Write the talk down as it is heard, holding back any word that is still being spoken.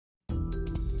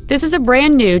This is a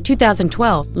brand new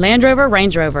 2012 Land Rover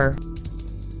Range Rover.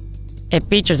 It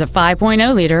features a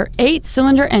 5.0-liter,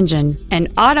 8-cylinder engine, an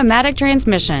automatic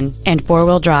transmission, and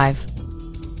 4-wheel drive.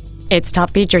 Its top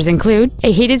features include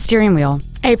a heated steering wheel,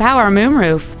 a power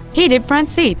moonroof, heated front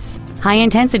seats,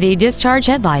 high-intensity discharge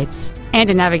headlights, and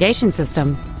a navigation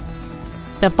system.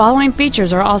 The following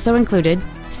features are also included: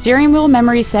 steering wheel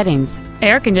memory settings,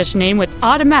 air conditioning with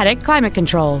automatic climate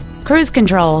control, cruise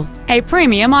control, a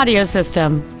premium audio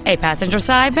system, a passenger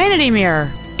side vanity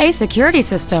mirror, a security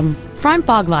system, front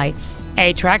fog lights,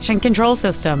 a traction control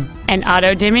system, an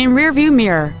auto-dimming rear-view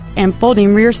mirror, and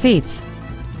folding rear seats.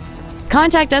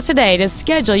 Contact us today to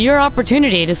schedule your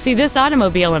opportunity to see this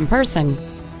automobile in person.